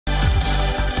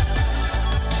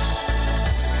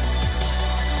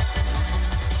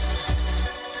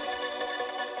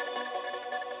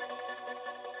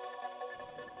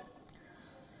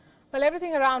Well,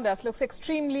 everything around us looks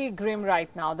extremely grim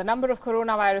right now. The number of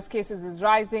coronavirus cases is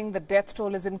rising. The death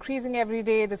toll is increasing every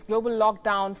day. This global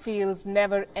lockdown feels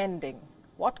never ending.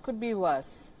 What could be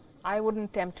worse? I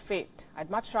wouldn't tempt fate.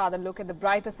 I'd much rather look at the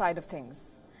brighter side of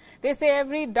things. They say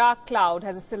every dark cloud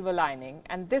has a silver lining,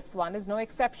 and this one is no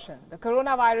exception. The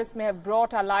coronavirus may have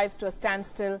brought our lives to a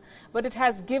standstill, but it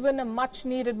has given a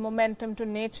much-needed momentum to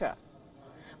nature.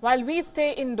 While we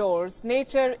stay indoors,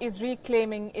 nature is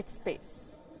reclaiming its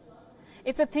space.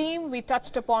 It's a theme we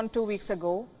touched upon 2 weeks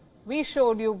ago. We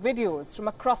showed you videos from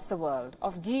across the world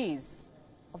of geese,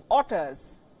 of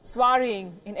otters,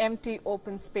 swarrying in empty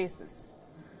open spaces.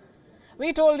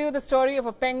 We told you the story of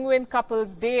a penguin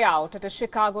couple's day out at a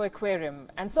Chicago aquarium.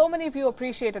 And so many of you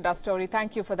appreciated our story.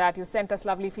 Thank you for that. You sent us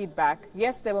lovely feedback.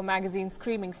 Yes, there were magazines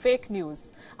screaming fake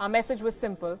news. Our message was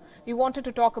simple. We wanted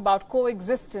to talk about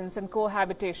coexistence and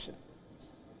cohabitation.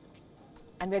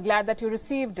 And we're glad that you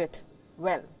received it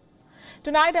well.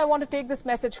 Tonight, I want to take this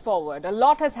message forward. A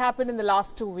lot has happened in the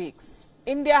last 2 weeks.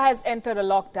 India has entered a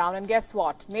lockdown, and guess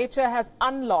what? Nature has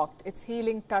unlocked its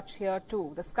healing touch here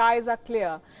too. The skies are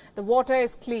clear, the water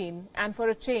is clean, and for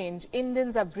a change,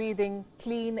 Indians are breathing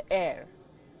clean air.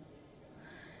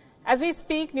 As we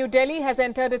speak, New Delhi has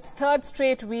entered its third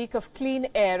straight week of clean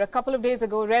air. A couple of days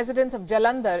ago, residents of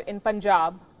Jalandhar in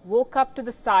Punjab woke up to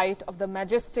the sight of the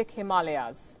majestic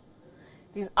Himalayas.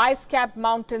 These ice-capped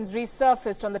mountains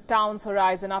resurfaced on the town's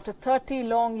horizon after 30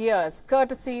 long years,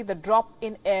 courtesy the drop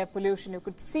in air pollution. You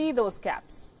could see those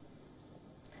caps.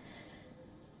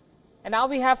 And now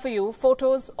we have for you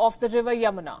photos of the river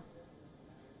Yamuna.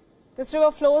 This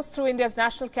river flows through India's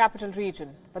national capital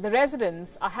region, but the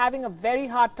residents are having a very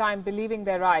hard time believing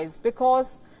their eyes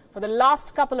because for the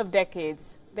last couple of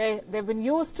decades, they've been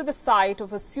used to the sight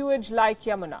of a sewage-like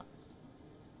Yamuna.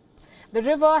 The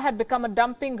river had become a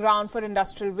dumping ground for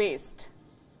industrial waste.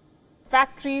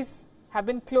 Factories have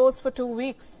been closed for 2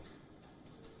 weeks.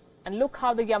 And look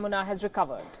how the Yamuna has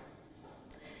recovered.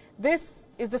 This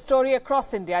is the story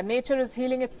across India. Nature is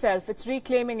healing itself. It's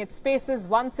reclaiming its spaces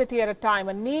one city at a time.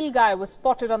 A Nilgai was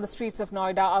spotted on the streets of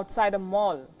Noida outside a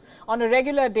mall. On a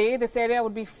regular day, this area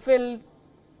would be filled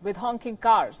with honking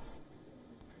cars.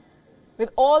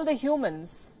 With all the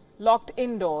humans locked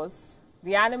indoors,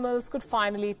 the animals could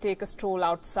finally take a stroll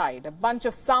outside. A bunch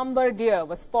of sambar deer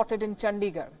was spotted in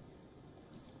Chandigarh.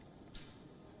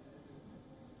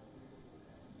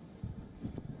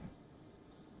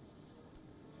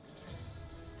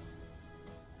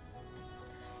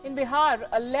 In Bihar,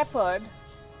 a leopard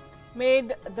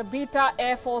made the Beta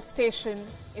Air Force Station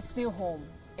its new home.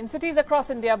 In cities across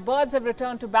India, birds have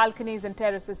returned to balconies and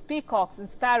terraces. Peacocks and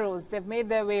sparrows, they've made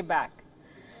their way back.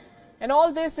 And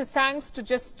all this is thanks to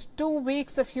just 2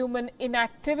 weeks of human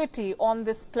inactivity on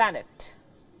this planet.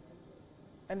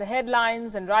 When the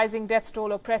headlines and rising death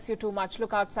toll oppress you too much,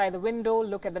 look outside the window,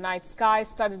 look at the night sky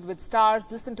studded with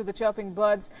stars, listen to the chirping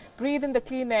birds, breathe in the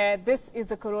clean air. This is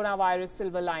the coronavirus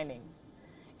silver lining.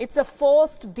 It's a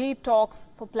forced detox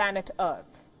for planet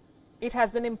Earth. It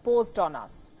has been imposed on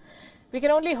us. We can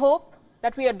only hope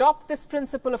that we adopt this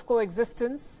principle of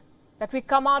coexistence, that we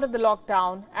come out of the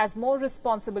lockdown as more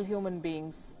responsible human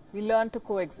beings. We learn to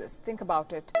coexist. Think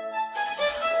about it.